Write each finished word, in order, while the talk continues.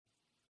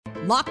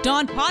Locked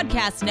On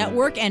Podcast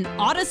Network and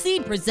Odyssey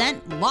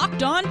present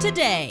Locked On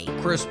Today.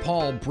 Chris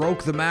Paul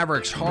broke the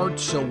Mavericks' heart,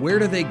 so where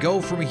do they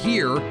go from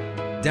here?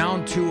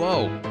 Down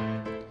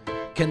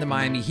 2-0. Can the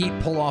Miami Heat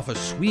pull off a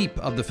sweep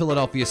of the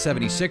Philadelphia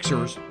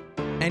 76ers?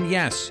 And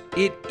yes,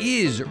 it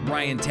is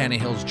Ryan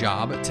Tannehill's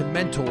job to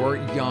mentor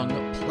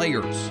young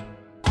players.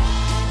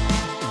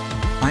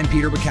 I'm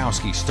Peter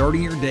Bukowski,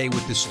 starting your day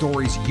with the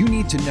stories you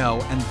need to know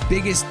and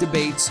biggest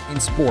debates in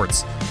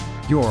sports.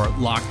 You're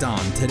Locked On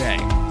Today.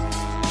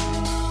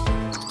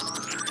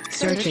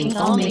 Searching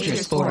all major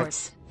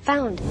sports.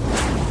 Found.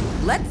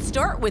 Let's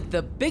start with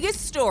the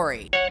biggest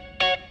story.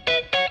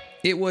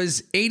 It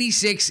was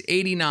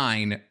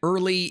 86-89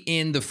 early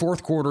in the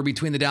fourth quarter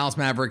between the Dallas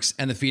Mavericks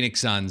and the Phoenix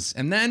Suns.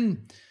 And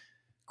then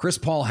Chris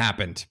Paul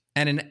happened,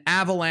 and an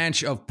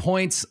avalanche of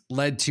points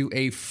led to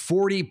a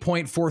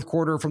 40-point fourth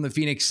quarter from the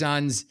Phoenix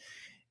Suns.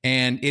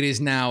 And it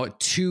is now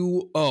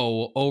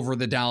 2-0 over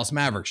the Dallas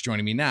Mavericks.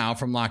 Joining me now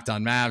from Locked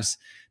On Mavs,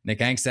 Nick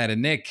Angstad.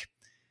 And Nick,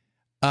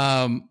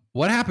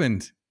 what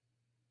happened?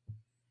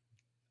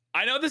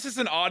 I know this is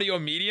an audio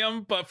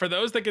medium, but for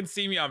those that can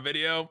see me on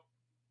video,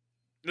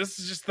 this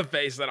is just the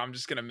face that I'm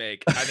just going to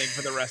make, I think,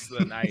 for the rest of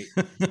the night.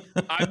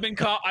 I've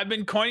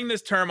been coining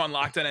this term on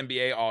Locked On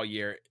NBA all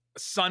year,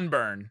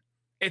 sunburn.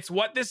 It's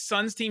what this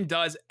Suns team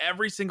does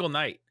every single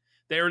night.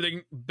 They're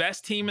the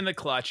best team in the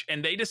clutch,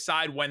 and they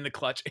decide when the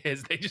clutch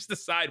is. They just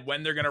decide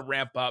when they're going to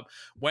ramp up,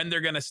 when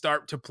they're going to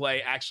start to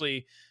play,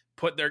 actually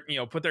put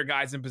their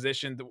guys in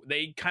position.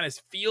 They kind of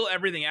feel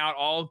everything out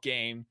all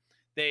game.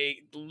 They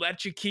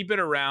let you keep it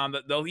around.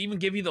 They'll even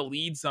give you the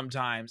lead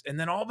sometimes. And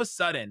then all of a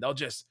sudden, they'll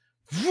just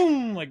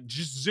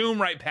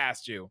zoom right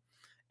past you.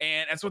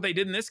 And that's what they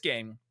did in this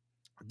game.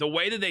 The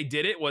way that they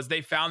did it was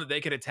they found that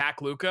they could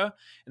attack Luka,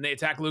 and they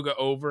attacked Luka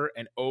over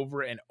and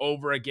over and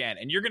over again.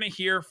 And you're going to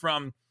hear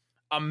from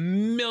a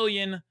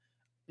million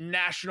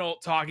national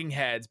talking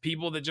heads,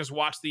 people that just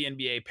watch the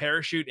NBA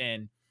parachute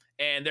in,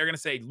 and they're going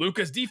to say,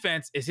 Luka's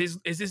defense, is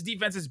his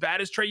defense as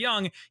bad as Trae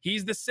Young?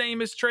 He's the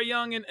same as Trae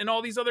Young and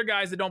all these other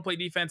guys that don't play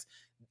defense.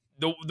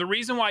 The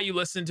reason why you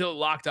listen to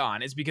Locked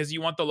On is because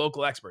you want the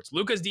local experts.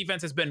 Luka's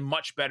defense has been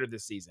much better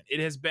this season. It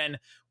has been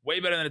way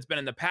better than it's been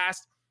in the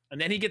past. And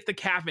then he gets the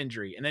calf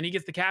injury. And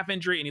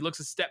he looks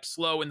a step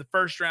slow in the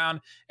first round.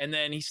 And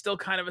then he's still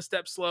kind of a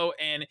step slow.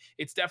 And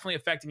it's definitely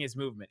affecting his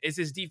movement. Is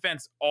his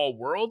defense all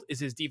world? Is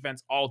his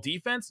defense all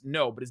defense?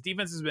 No, but his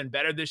defense has been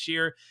better this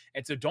year.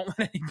 And so don't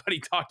let anybody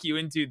talk you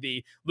into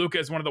the Luka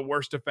is one of the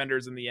worst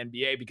defenders in the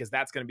NBA, because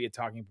that's going to be a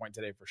talking point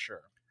today for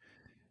sure.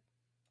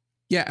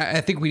 Yeah,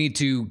 I think we need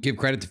to give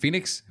credit to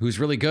Phoenix, who's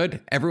really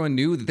good. Everyone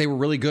knew that they were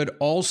really good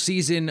all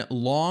season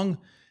long.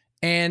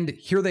 And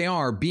here they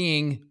are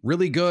being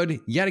really good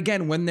yet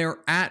again when they're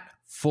at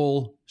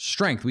full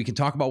strength. We can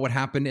talk about what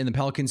happened in the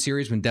Pelicans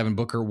series when Devin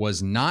Booker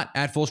was not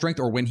at full strength,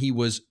 or when he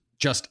was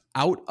just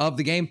out of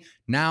the game.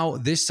 Now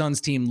this Suns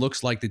team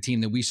looks like the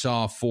team that we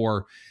saw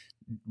for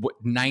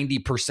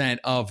 90%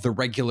 of the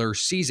regular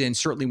season,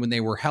 certainly when they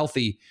were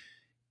healthy.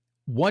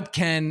 What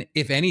can,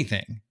 if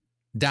anything,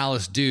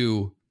 Dallas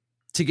do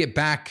to get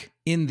back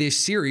in this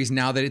series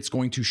now that it's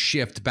going to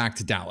shift back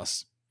to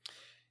Dallas?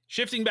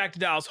 Shifting back to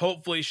Dallas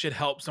hopefully should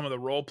help some of the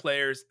role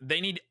players.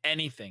 They need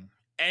anything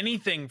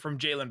from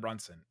Jalen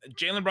Brunson.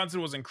 Jalen Brunson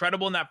was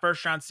incredible in that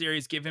first round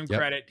series. Give him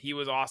credit. He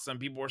was awesome.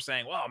 People were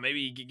saying, well,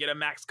 maybe he could get a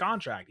max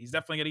contract. He's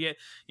definitely going to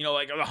get,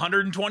 like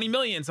 120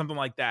 million, something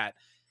like that.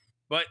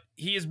 But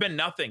he has been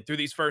nothing through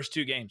these first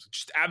two games.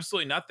 Just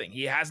absolutely nothing.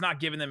 He has not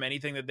given them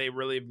anything that they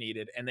really have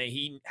needed. And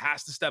he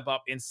has to step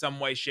up in some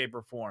way, shape,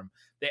 or form.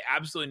 They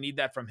absolutely need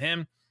that from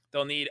him.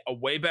 They'll need a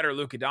way better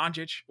Luka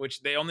Doncic, which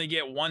they only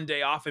get 1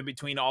 day off in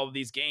between all of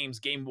these games.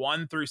 Game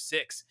 1 through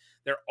 6,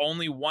 they're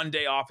only 1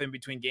 day off in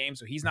between games,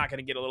 so he's not going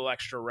to get a little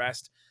extra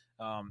rest.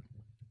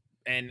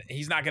 And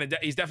he's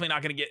definitely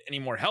not going to get any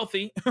more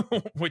healthy,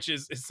 which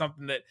is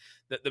something that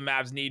the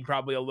Mavs need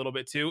probably a little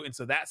bit too. And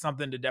so that's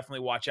something to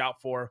definitely watch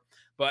out for.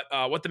 But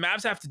what the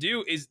Mavs have to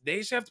do is they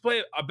just have to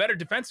play a better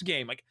defensive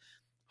game. Like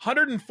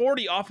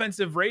 140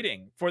 offensive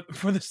rating for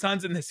the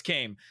Suns in this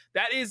game.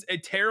 That is a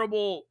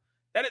terrible.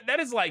 That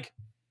is like,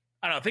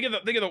 I don't know. Think of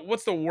the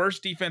what's the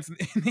worst defense in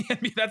the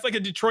NBA? That's like a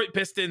Detroit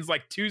Pistons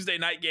like Tuesday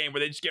night game where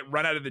they just get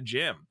run out of the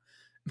gym.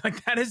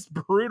 Like that is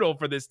brutal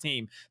for this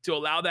team to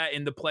allow that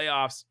in the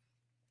playoffs,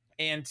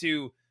 and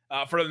to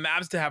for the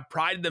Mavs to have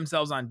prided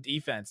themselves on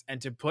defense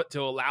and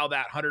to allow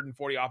that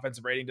 140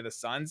 offensive rating to the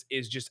Suns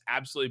is just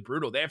absolutely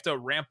brutal. They have to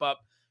ramp up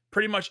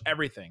pretty much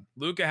everything.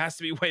 Luka has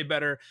to be way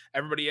better.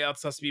 Everybody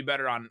else has to be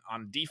better on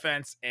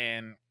defense,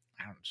 and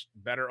just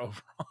better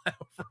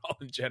overall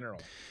in general.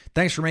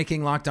 Thanks for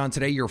making Locked On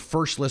Today your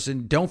first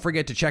listen. Don't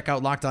forget to check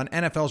out Locked On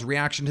NFL's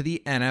reaction to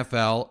the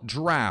NFL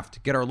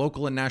Draft. Get our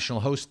local and national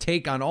hosts'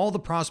 take on all the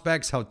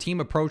prospects, how team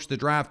approached the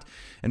draft,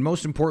 and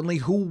most importantly,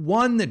 who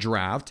won the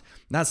draft.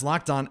 That's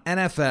Locked On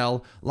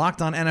NFL,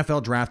 Locked On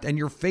NFL Draft, and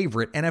your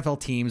favorite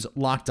NFL teams'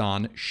 Locked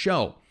On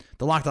show.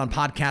 The Locked On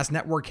Podcast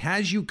Network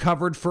has you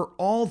covered for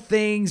all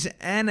things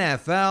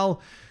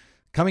NFL.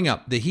 Coming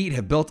up, the Heat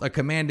have built a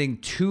commanding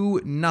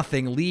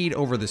 2-0 lead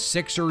over the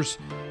Sixers.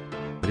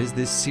 But is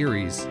this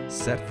series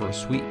set for a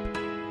sweep?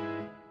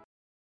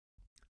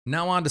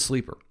 Now on to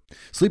Sleeper.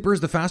 Sleeper is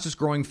the fastest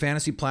growing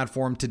fantasy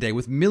platform today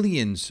with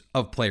millions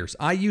of players.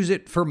 I use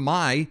it for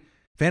my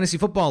fantasy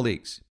football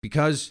leagues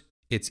because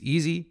it's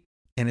easy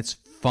and it's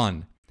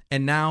fun.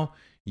 And now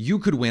you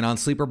could win on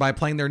Sleeper by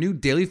playing their new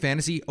daily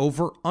fantasy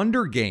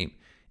over-under game.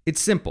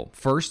 It's simple.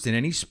 First, in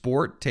any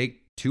sport,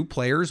 take 2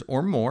 players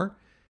or more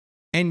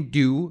and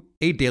do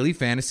a daily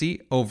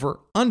fantasy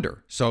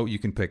over-under. So you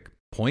can pick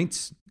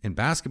points in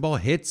basketball,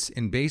 hits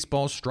in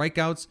baseball,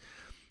 strikeouts,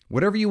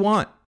 whatever you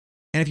want.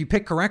 And if you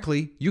pick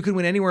correctly, you can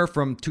win anywhere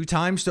from 2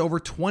 times to over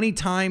 20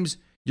 times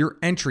your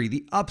entry.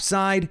 The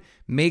upside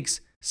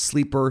makes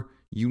Sleeper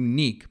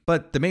unique.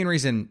 But the main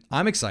reason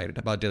I'm excited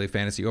about daily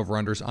fantasy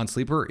over-unders on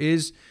Sleeper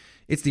is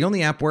it's the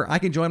only app where I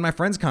can join my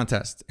friends'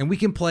 contests and we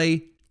can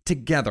play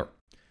together.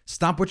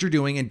 Stop what you're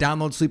doing and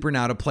download Sleeper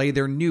now to play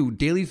their new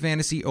daily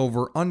fantasy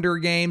over-under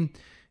game.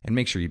 And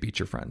make sure you beat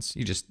your friends.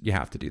 You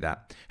have to do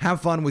that.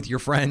 Have fun with your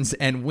friends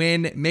and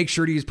win. Make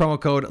sure to use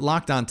promo code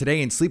LOCKEDON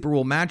today, and Sleeper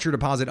will match your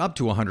deposit up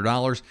to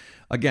 $100.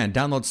 Again,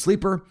 download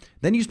Sleeper,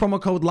 then use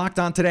promo code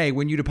LOCKEDON today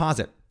when you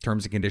deposit.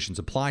 Terms and conditions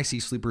apply. See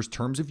Sleeper's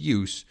terms of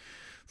use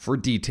for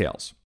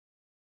details.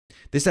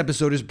 This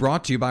episode is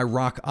brought to you by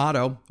Rock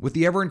Auto. With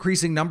the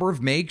ever-increasing number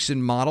of makes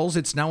and models,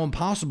 it's now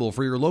impossible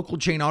for your local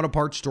chain auto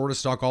parts store to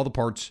stock all the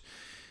parts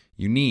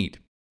you need.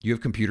 You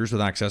have computers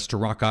with access to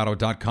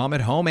rockauto.com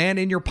at home and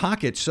in your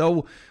pocket.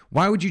 So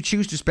why would you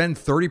choose to spend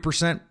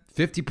 30%,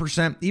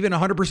 50%, even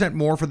 100%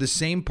 more for the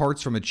same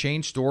parts from a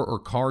chain store or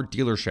car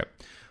dealership?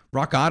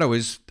 Rock Auto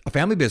is a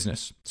family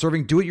business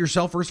serving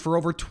do-it-yourselfers for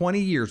over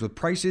 20 years with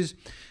prices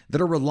that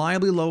are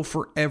reliably low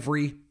for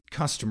every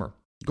customer.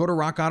 Go to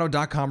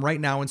rockauto.com right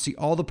now and see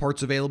all the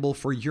parts available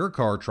for your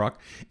car or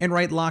truck and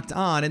write Locked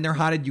On in their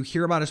How Did You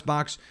Hear About Us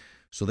box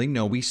so they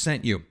know we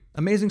sent you.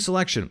 Amazing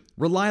selection,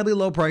 reliably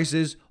low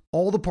prices,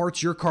 all the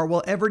parts your car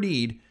will ever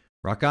need.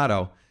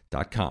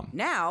 rockauto.com.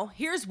 Now,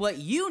 here's what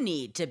you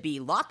need to be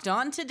locked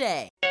on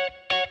today.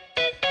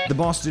 The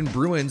Boston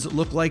Bruins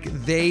look like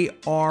they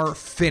are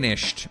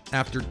finished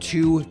after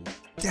 2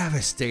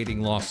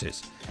 devastating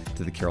losses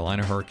to the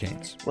Carolina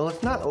Hurricanes. Well,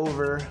 it's not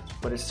over,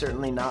 but it's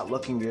certainly not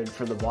looking good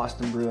for the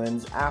Boston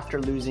Bruins after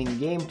losing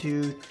Game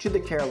 2 to the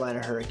Carolina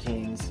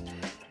Hurricanes.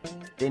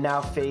 They now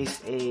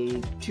face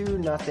a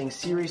 2-0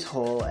 series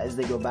hole as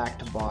they go back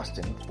to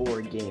Boston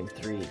for Game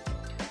 3.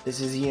 This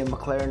is Ian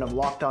McLaren of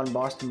Locked On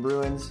Boston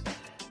Bruins,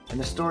 and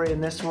the story in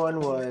this one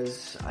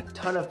was a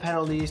ton of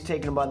penalties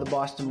taken by the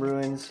Boston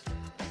Bruins,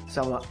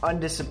 some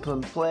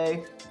undisciplined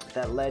play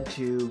that led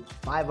to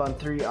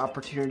 5-on-3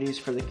 opportunities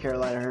for the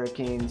Carolina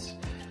Hurricanes.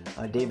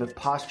 David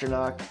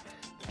Pastrnak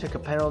took a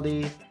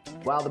penalty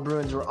while the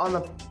Bruins were on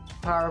the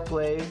power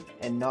play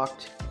and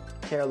knocked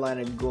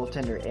Carolina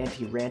goaltender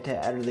Antti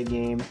Raanta out of the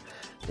game.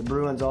 The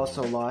Bruins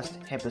also lost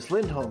Hampus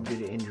Lindholm due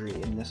to injury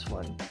in this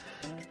one.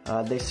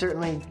 They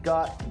certainly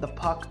got the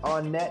puck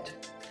on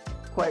net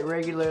quite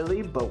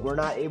regularly, but were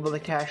not able to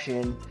cash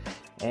in.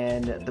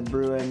 And the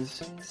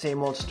Bruins,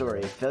 same old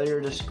story,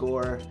 failure to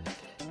score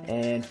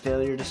and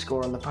failure to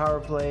score on the power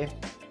play.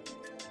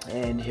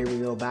 And here we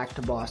go back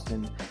to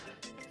Boston,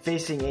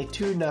 facing a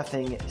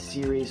 2-0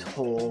 series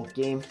hole.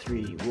 Game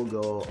 3 will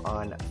go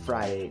on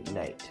Friday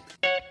night.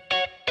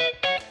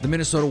 The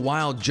Minnesota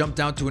Wild jumped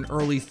out to an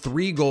early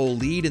 3-goal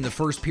lead in the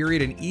first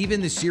period and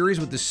even the series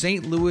with the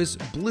St. Louis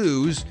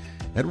Blues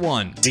at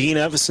 1. Dean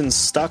Evason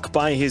stuck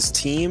by his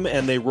team,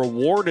 and they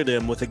rewarded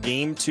him with a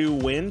Game 2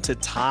 win to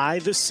tie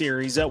the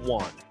series at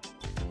 1.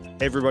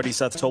 Hey everybody,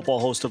 Seth Topol,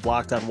 host of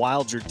Locked On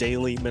Wild, your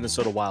daily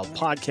Minnesota Wild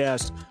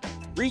podcast,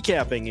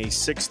 recapping a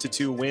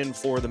 6-2 win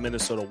for the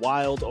Minnesota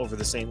Wild over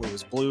the St.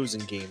 Louis Blues in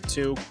Game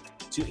 2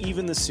 to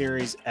even the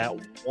series at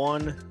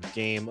 1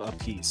 game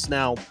apiece.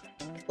 Now,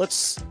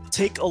 let's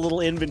take a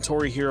little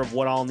inventory here of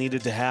what all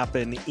needed to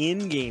happen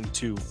in Game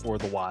 2 for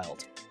the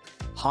Wild.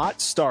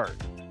 Hot start.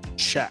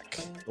 Check.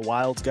 The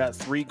Wild got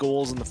 3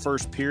 goals in the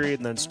first period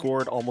and then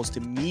scored almost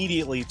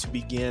immediately to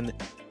begin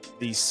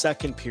the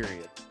second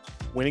period.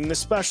 Winning the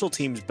special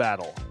teams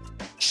battle.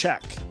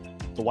 Check.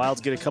 The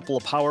Wilds get a couple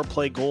of power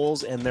play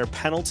goals and their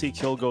penalty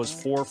kill goes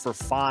 4 for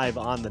 5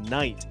 on the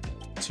night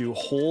to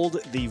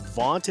hold the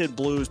vaunted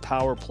Blues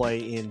power play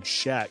in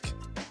check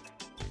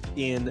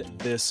in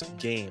this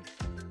game.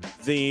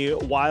 The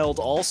Wild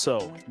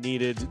also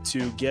needed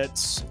to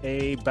get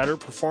a better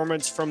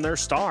performance from their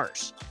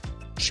stars.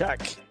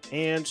 Check.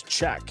 And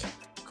check.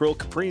 Kirill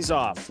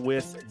Kaprizov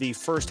with the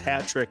first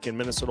hat trick in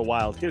Minnesota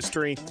Wild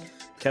history.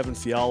 Kevin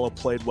Fiala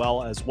played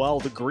well as well.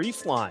 The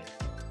Grief line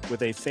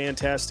with a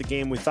fantastic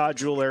game. We thought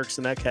Joel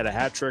Eriksson Ek had a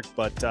hat trick,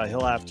 but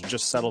he'll have to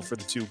just settle for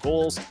the 2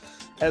 goals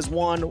as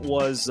one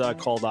was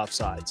called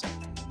offsides.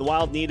 The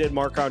Wild needed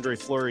Marc-Andre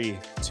Fleury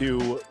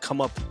to come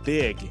up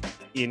big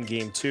in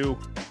Game 2.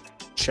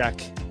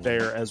 Check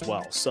there as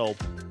well. So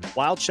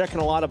Wild checking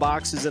a lot of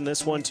boxes in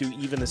this one to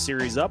even the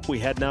series up. We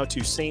head now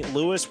to St.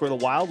 Louis, where the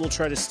Wild will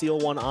try to steal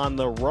one on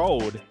the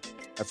road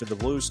after the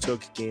Blues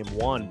took Game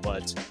 1.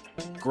 But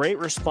great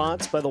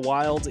response by the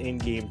Wild in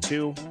Game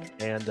 2,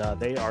 and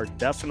they are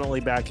definitely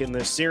back in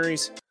this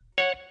series.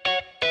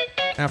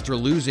 After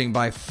losing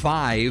by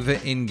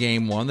 5 in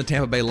Game 1, the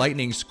Tampa Bay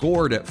Lightning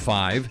scored at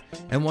 5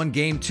 and won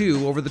Game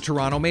 2 over the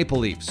Toronto Maple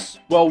Leafs.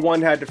 Well,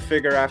 one had to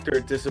figure after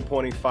a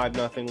disappointing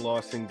 5-0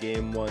 loss in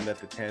Game 1 that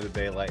the Tampa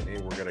Bay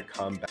Lightning were going to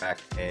come back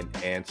and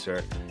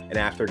answer. And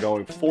after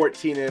going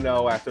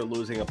 14-0 after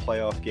losing a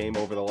playoff game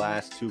over the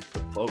last 2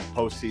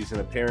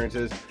 postseason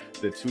appearances,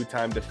 the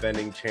 2-time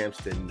defending champs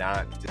did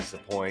not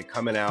disappoint,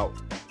 coming out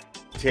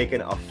taking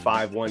a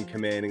 5-1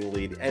 commanding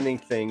lead, ending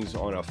things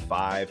on a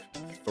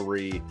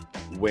 5-3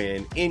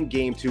 win in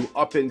Game 2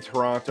 up in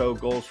Toronto.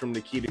 Goals from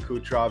Nikita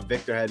Kucherov,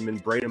 Victor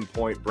Hedman, Braden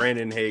Point,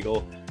 Brandon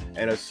Hagel,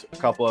 and a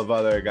couple of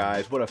other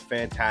guys. What a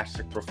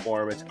fantastic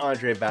performance.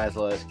 Andre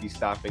Vasilevsky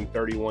stopping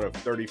 31 of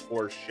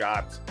 34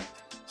 shots,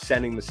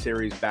 sending the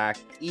series back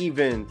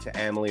even to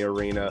Amalie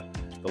Arena.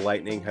 The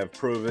Lightning have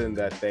proven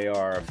that they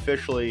are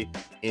officially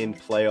in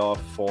playoff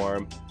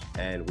form,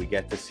 and we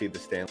get to see the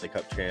Stanley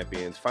Cup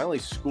champions finally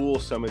school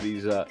some of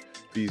these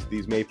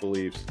Maple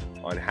Leafs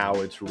on how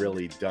it's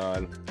really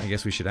done. I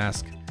guess we should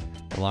ask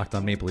the Locked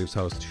On Maple Leafs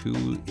host,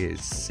 who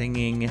is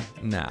singing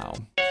now?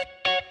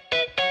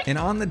 And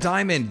on the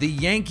diamond, the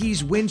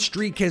Yankees' win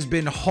streak has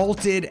been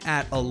halted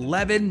at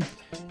 11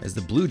 as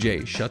the Blue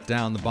Jays shut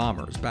down the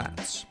Bombers'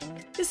 bats.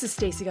 This is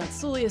Stacey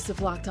Gotsoulias of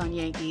Locked On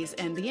Yankees,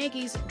 and the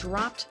Yankees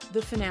dropped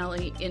the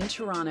finale in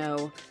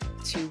Toronto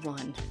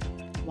 2-1.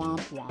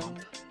 Womp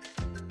womp.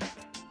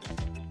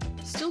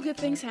 Still good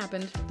things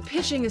happened. The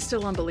pitching is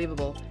still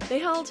unbelievable. They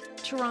held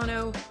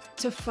Toronto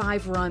to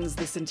 5 runs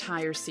this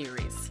entire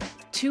series.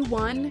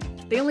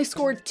 2-1, they only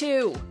scored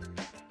 2.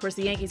 Of course,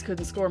 the Yankees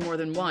couldn't score more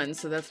than 1,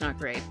 so that's not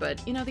great.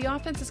 But, the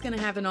offense is going to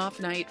have an off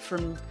night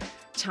from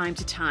time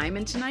to time,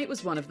 and tonight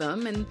was one of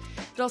them. And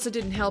it also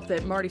didn't help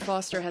that Marty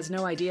Foster has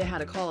no idea how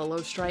to call a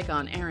low strike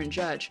on Aaron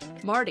Judge.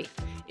 Marty,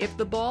 if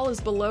the ball is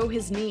below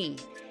his knee,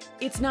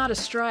 it's not a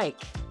strike.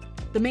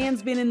 The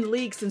man's been in the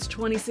league since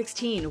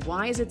 2016.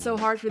 Why is it so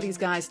hard for these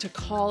guys to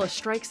call a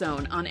strike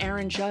zone on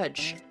Aaron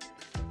Judge?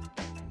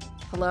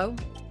 Hello?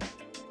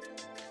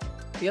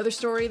 The other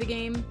story of the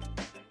game?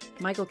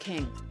 Michael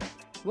King.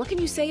 What can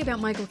you say about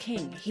Michael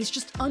King? He's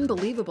just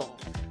unbelievable.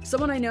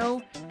 Someone I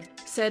know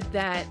said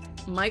that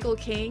Michael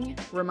King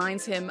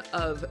reminds him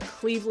of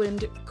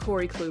Cleveland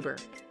Corey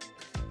Kluber.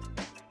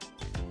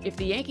 If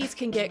the Yankees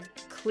can get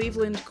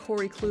Cleveland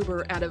Corey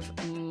Kluber out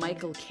of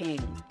Michael King,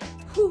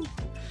 whew,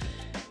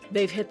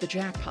 they've hit the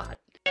jackpot.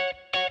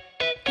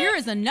 Here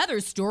is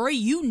another story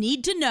you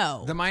need to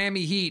know. The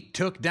Miami Heat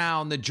took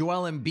down the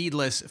Joel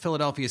Embiid-less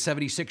Philadelphia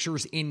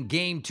 76ers in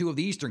Game 2 of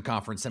the Eastern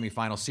Conference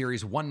semifinal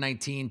series,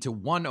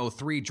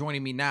 119-103.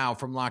 Joining me now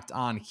from Locked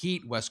On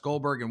Heat, Wes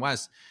Goldberg. And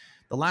Wes,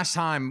 the last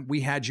time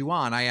we had you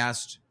on, I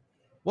asked,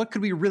 what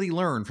could we really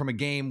learn from a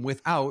game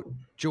without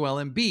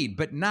Joel Embiid?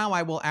 But now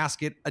I will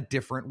ask it a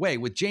different way.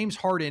 With James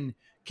Harden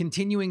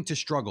continuing to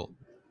struggle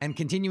and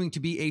continuing to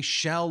be a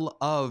shell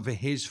of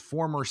his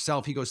former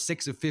self, he goes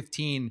 6 of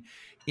 15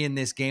 in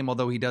this game,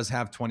 although he does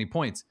have 20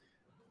 points.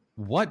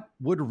 What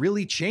would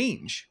really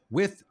change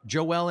with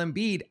Joel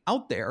Embiid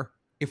out there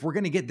if we're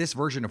going to get this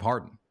version of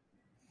Harden?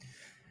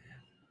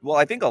 Well,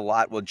 I think a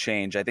lot will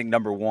change. I think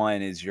number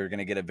one is you're going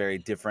to get a very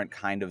different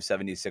kind of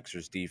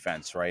 76ers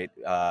defense, right?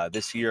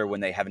 This year, when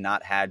they have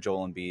not had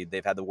Joel Embiid,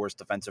 they've had the worst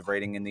defensive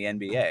rating in the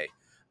NBA.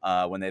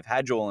 When they've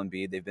had Joel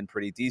Embiid, they've been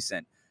pretty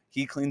decent.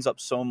 He cleans up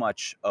so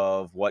much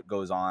of what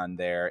goes on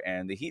there,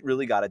 and the Heat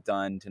really got it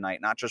done tonight,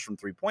 not just from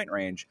three-point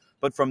range,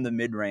 but from the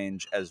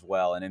mid-range as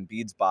well. And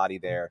Embiid's body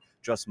there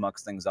just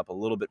mucks things up a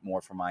little bit more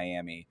for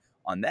Miami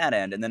on that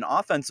end. And then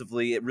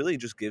offensively, it really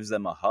just gives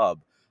them a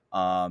hub.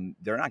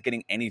 They're not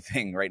getting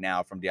anything right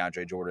now from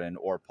DeAndre Jordan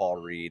or Paul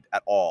Reed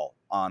at all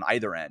on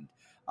either end.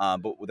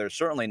 But they're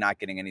certainly not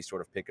getting any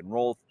sort of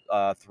pick-and-roll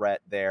threat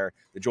there.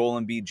 The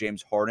Joel Embiid,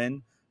 James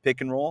Harden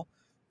pick-and-roll,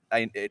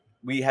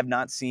 we have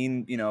not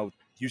seen,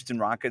 Houston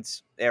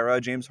Rockets era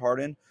James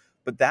Harden,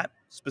 but that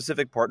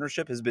specific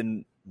partnership has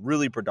been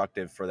really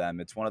productive for them.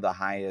 It's one of the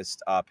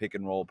highest pick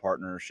and roll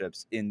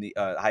partnerships in the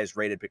highest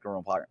rated pick and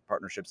roll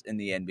partnerships in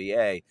the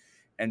NBA.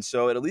 And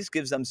so it at least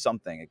gives them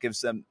something. It gives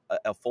them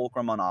a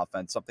fulcrum on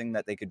offense, something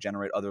that they could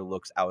generate other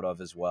looks out of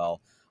as well.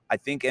 I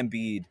think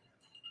Embiid,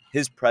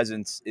 his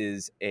presence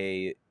is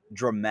a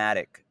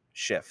dramatic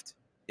shift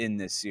in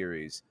this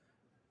series.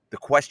 The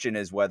question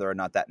is whether or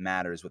not that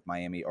matters with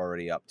Miami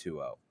already up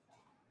 2-0.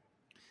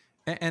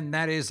 And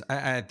that is,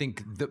 I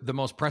think, the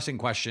most pressing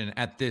question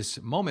at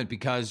this moment,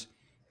 because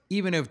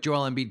even if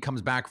Joel Embiid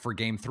comes back for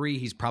Game 3,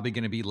 he's probably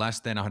going to be less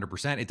than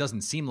 100%. It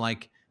doesn't seem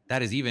like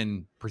that is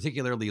even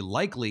particularly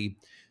likely.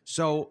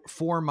 So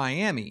for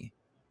Miami,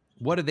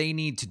 what do they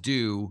need to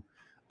do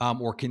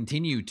or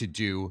continue to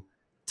do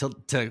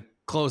to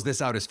close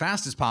this out as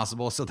fast as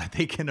possible so that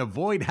they can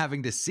avoid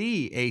having to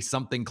see a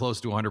something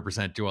close to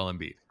 100% Joel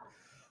Embiid?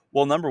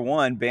 Well, number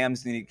one,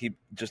 Bam's need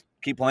to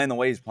keep playing the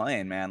way he's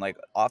playing, man. Like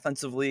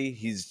offensively,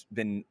 he's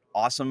been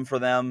awesome for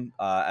them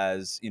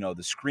as the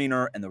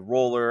screener and the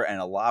roller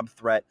and a lob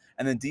threat.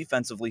 And then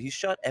defensively, he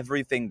shut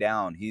everything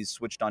down. He's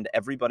switched on to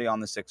everybody on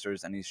the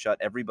Sixers, and he's shut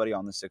everybody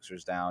on the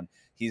Sixers down.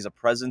 He's a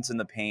presence in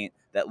the paint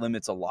that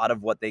limits a lot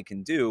of what they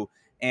can do.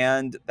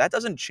 And that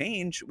doesn't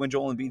change when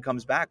Joel Embiid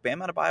comes back.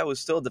 Bam Adebayo is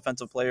still a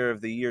Defensive Player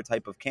of the Year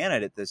type of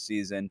candidate this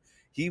season.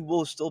 He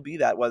will still be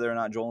that whether or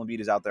not Joel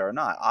Embiid is out there or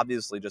not.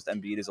 Obviously, just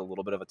Embiid is a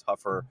little bit of a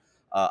tougher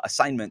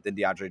assignment than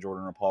DeAndre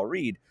Jordan or Paul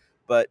Reed.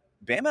 But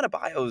Bam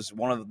Adebayo is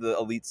one of the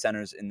elite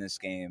centers in this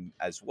game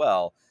as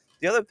well.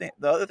 The other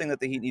thing that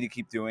the Heat need to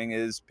keep doing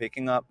is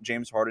picking up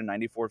James Harden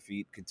 94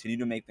 feet, continue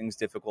to make things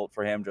difficult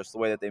for him, just the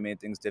way that they made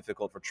things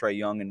difficult for Trae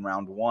Young in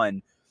round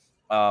one.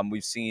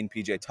 We've seen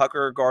PJ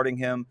Tucker guarding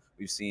him.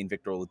 We've seen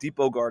Victor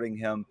Oladipo guarding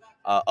him.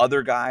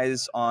 Other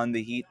guys on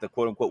the Heat, the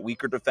quote-unquote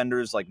weaker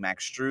defenders like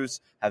Max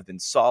Strus, have been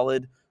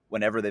solid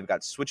whenever they've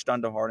got switched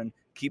onto Harden.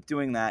 Keep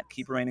doing that.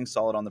 Keep remaining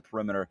solid on the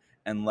perimeter,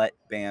 and let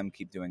Bam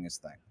keep doing his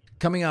thing.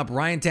 Coming up,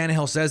 Ryan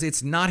Tannehill says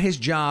it's not his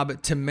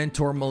job to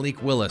mentor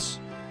Malik Willis,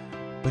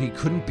 but he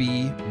couldn't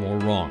be more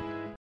wrong.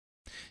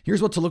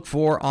 Here's what to look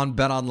for on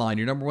BetOnline,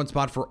 your number one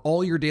spot for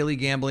all your daily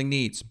gambling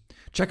needs.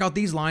 Check out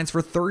these lines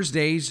for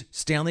Thursday's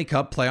Stanley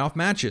Cup playoff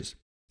matches.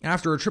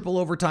 After a triple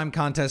overtime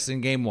contest in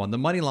Game 1, the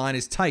money line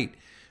is tight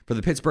for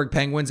the Pittsburgh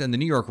Penguins and the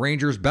New York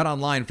Rangers.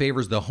 BetOnline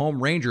favors the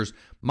home Rangers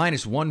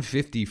minus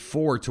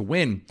 154 to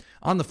win.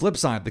 On the flip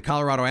side, the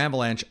Colorado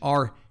Avalanche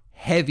are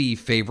heavy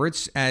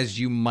favorites, as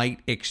you might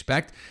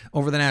expect,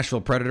 over the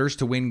Nashville Predators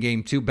to win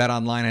Game 2.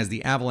 BetOnline has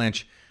the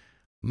Avalanche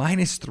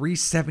minus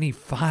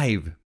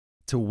 375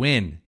 to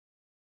win.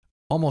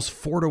 Almost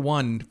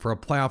 4-1 for a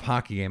playoff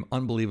hockey game.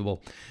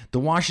 Unbelievable. The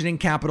Washington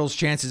Capitals'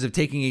 chances of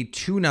taking a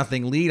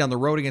 2-0 lead on the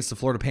road against the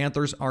Florida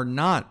Panthers are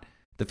not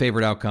the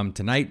favorite outcome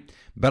tonight.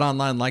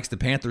 BetOnline likes the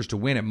Panthers to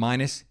win at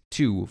minus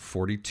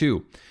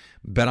 242.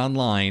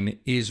 BetOnline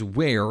is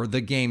where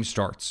the game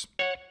starts.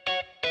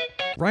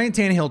 Ryan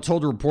Tannehill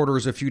told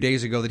reporters a few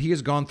days ago that he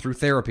has gone through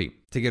therapy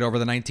to get over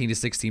the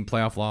 19-16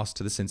 playoff loss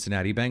to the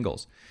Cincinnati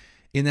Bengals.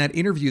 In that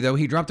interview, though,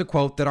 he dropped a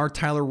quote that our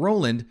Tyler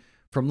Rowland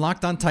from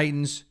Locked On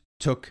Titans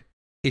took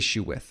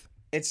issue with.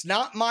 It's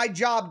not my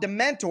job to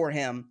mentor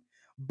him,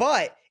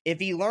 but if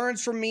he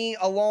learns from me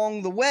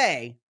along the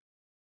way,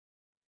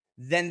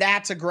 then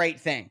that's a great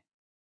thing.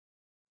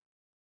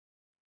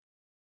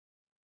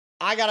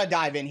 I got to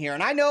dive in here,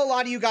 and I know a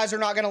lot of you guys are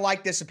not going to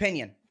like this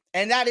opinion,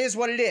 and that is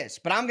what it is,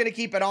 but I'm going to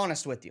keep it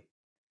honest with you.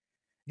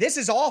 This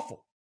is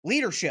awful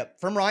leadership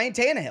from Ryan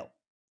Tannehill.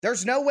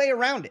 There's no way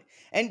around it.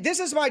 And this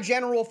is my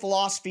general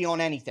philosophy on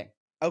anything,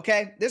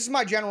 okay? This is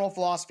my general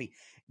philosophy.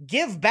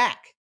 Give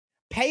back.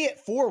 Pay it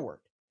forward.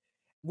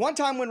 One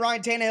time when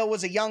Ryan Tannehill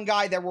was a young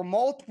guy, there were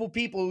multiple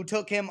people who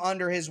took him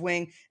under his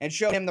wing and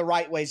showed him the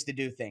right ways to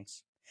do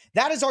things.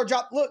 That is our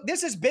job. Look,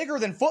 this is bigger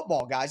than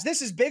football, guys.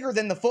 This is bigger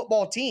than the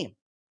football team.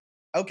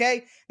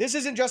 Okay? This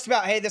isn't just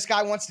about, hey, this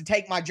guy wants to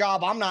take my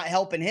job, I'm not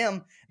helping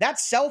him.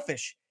 That's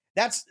selfish.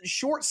 That's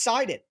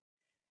short-sighted.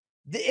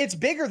 It's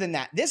bigger than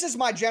that. This is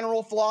my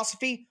general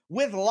philosophy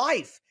with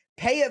life.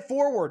 Pay it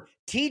forward.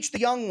 Teach the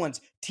young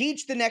ones.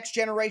 Teach the next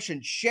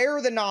generation.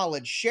 Share the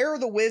knowledge. Share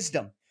the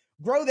wisdom.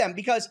 Grow them,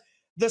 because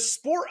the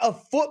sport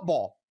of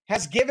football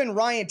has given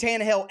Ryan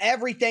Tannehill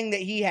everything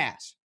that he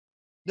has.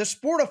 The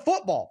sport of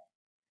football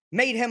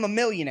made him a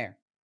millionaire,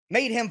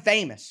 made him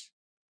famous.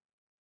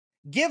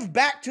 Give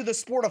back to the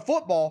sport of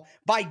football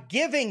by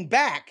giving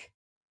back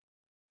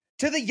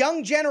to the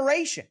young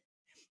generation.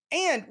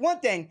 And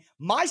one thing,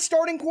 my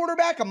starting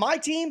quarterback of my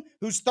team,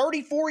 who's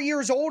 34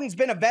 years old and has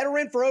been a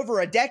veteran for over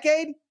a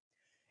decade,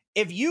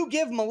 if you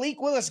give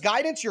Malik Willis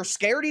guidance, you're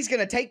scared he's going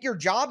to take your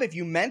job if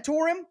you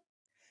mentor him?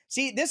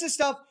 See, this is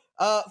stuff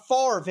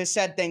Favre has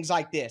said things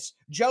like this.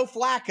 Joe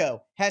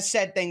Flacco has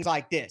said things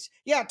like this.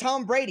 Yeah,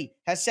 Tom Brady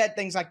has said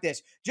things like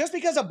this. Just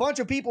because a bunch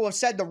of people have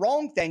said the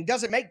wrong thing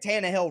doesn't make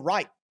Tannehill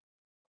right.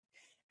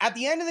 At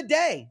the end of the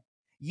day,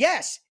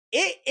 yes,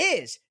 it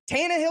is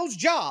Tannehill's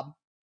job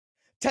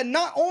to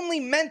not only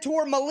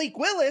mentor Malik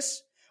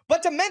Willis,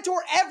 but to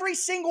mentor every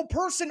single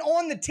person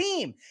on the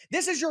team.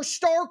 This is your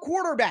star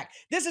quarterback.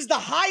 This is the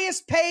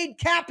highest paid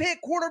cap hit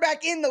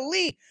quarterback in the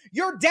league.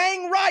 You're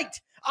dang right.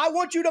 I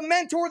want you to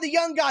mentor the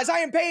young guys. I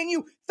am paying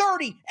you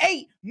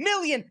 $38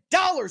 million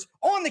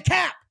on the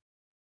cap.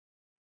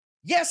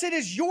 Yes, it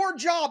is your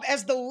job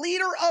as the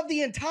leader of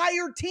the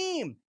entire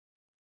team.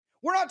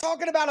 We're not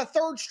talking about a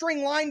third string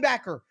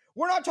linebacker.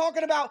 We're not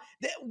talking about,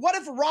 what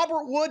if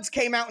Robert Woods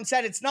came out and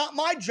said, it's not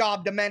my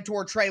job to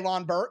mentor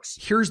Treylon Burks?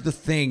 Here's the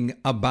thing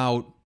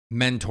about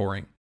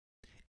mentoring.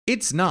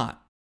 It's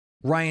not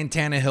Ryan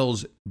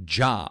Tannehill's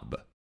job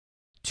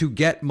to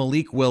get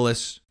Malik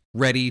Willis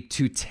ready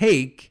to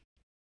take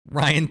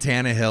Ryan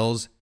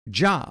Tannehill's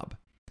job.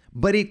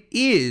 But it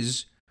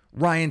is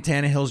Ryan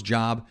Tannehill's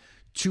job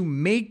to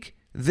make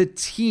the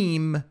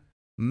team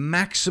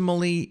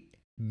maximally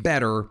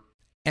better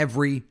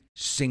every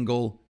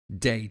single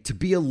day. To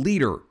be a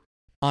leader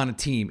on a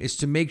team is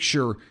to make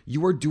sure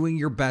you are doing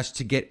your best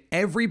to get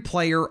every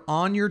player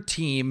on your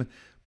team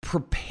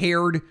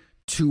prepared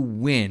to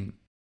win.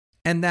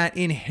 And that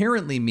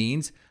inherently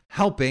means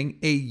helping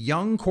a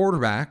young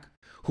quarterback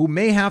who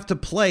may have to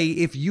play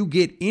if you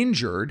get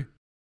injured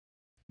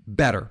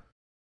better.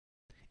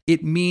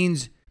 It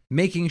means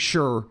making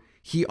sure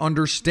he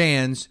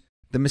understands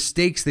the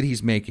mistakes that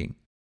he's making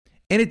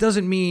And it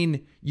doesn't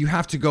mean you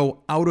have to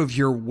go out of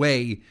your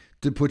way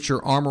to put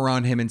your arm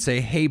around him and say,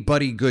 hey,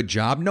 buddy, good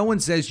job. No one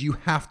says you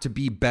have to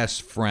be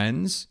best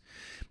friends,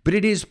 but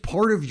it is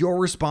part of your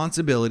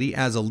responsibility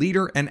as a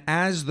leader and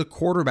as the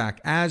quarterback,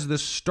 as the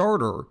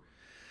starter,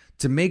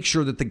 to make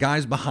sure that the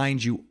guys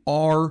behind you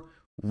are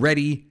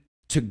ready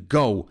to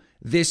go.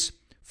 This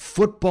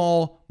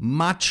football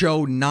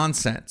macho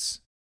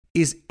nonsense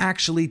is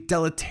actually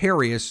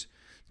deleterious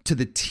to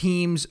the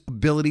team's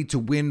ability to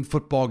win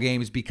football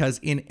games, because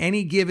in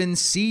any given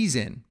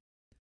season,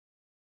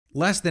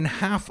 less than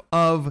half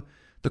of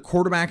the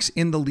quarterbacks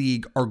in the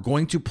league are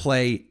going to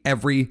play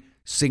every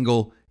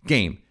single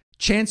game.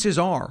 Chances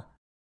are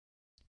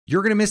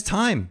you're going to miss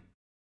time.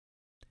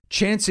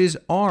 Chances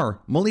are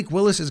Malik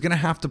Willis is going to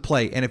have to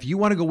play. And if you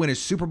want to go win a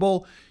Super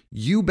Bowl,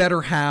 you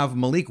better have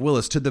Malik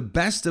Willis to the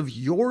best of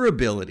your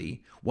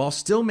ability while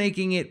still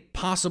making it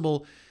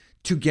possible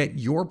to get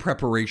your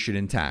preparation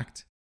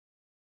intact.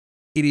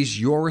 It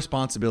is your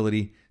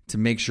responsibility to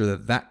make sure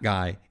that that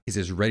guy is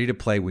as ready to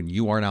play when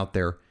you aren't out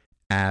there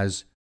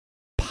as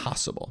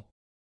possible.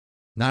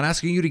 Not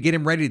asking you to get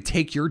him ready to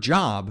take your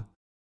job,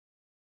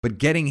 but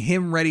getting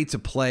him ready to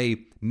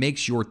play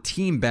makes your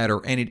team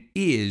better, and it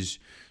is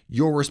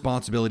your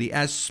responsibility,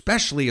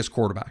 especially as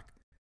quarterback,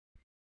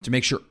 to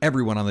make sure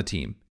everyone on the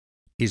team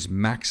is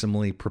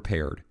maximally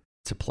prepared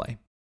to play.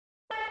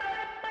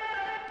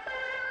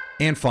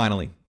 And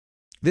finally,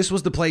 this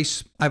was the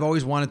place I've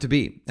always wanted to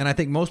be, and I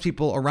think most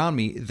people around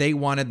me, they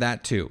wanted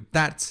that too.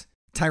 That's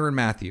Tyrann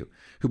Mathieu,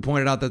 who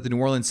pointed out that the New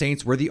Orleans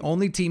Saints were the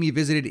only team he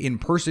visited in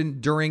person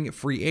during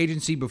free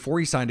agency before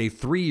he signed a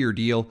 3-year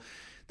deal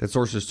that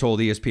sources told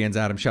ESPN's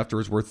Adam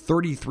Schefter is worth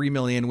 $33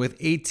 million with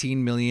 $18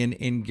 million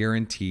in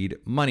guaranteed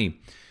money.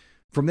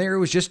 From there, it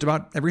was just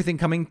about everything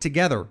coming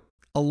together,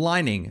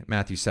 aligning,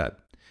 Mathieu said.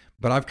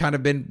 But I've kind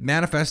of been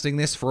manifesting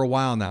this for a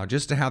while now.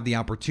 Just to have the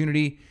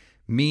opportunity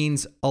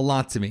means a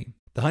lot to me.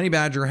 The Honey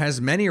Badger has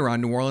many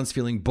around New Orleans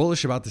feeling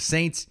bullish about the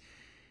Saints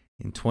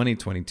in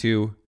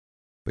 2022,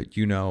 but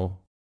you know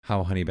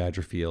how Honey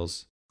Badger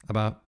feels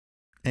about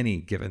any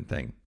given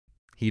thing.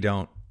 He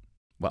don't,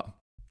 well,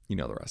 you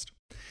know the rest.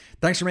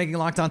 Thanks for making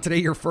Locked On Today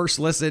your first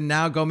listen.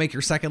 Now go make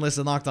your second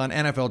listen Locked On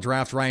NFL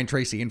Draft. Ryan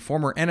Tracy and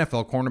former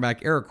NFL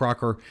cornerback Eric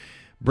Crocker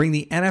bring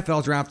the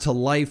NFL Draft to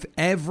life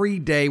every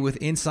day with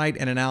insight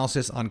and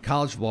analysis on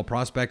college football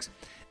prospects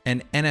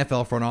and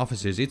NFL front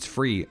offices. It's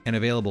free and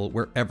available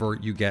wherever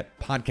you get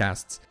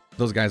podcasts.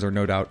 Those guys are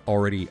no doubt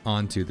already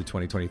on to the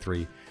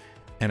 2023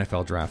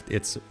 NFL Draft.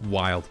 It's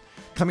wild.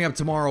 Coming up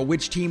tomorrow,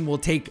 which team will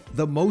take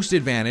the most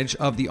advantage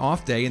of the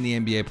off day in the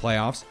NBA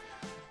playoffs?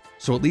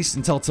 So at least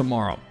until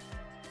tomorrow,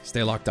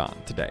 stay locked on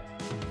today.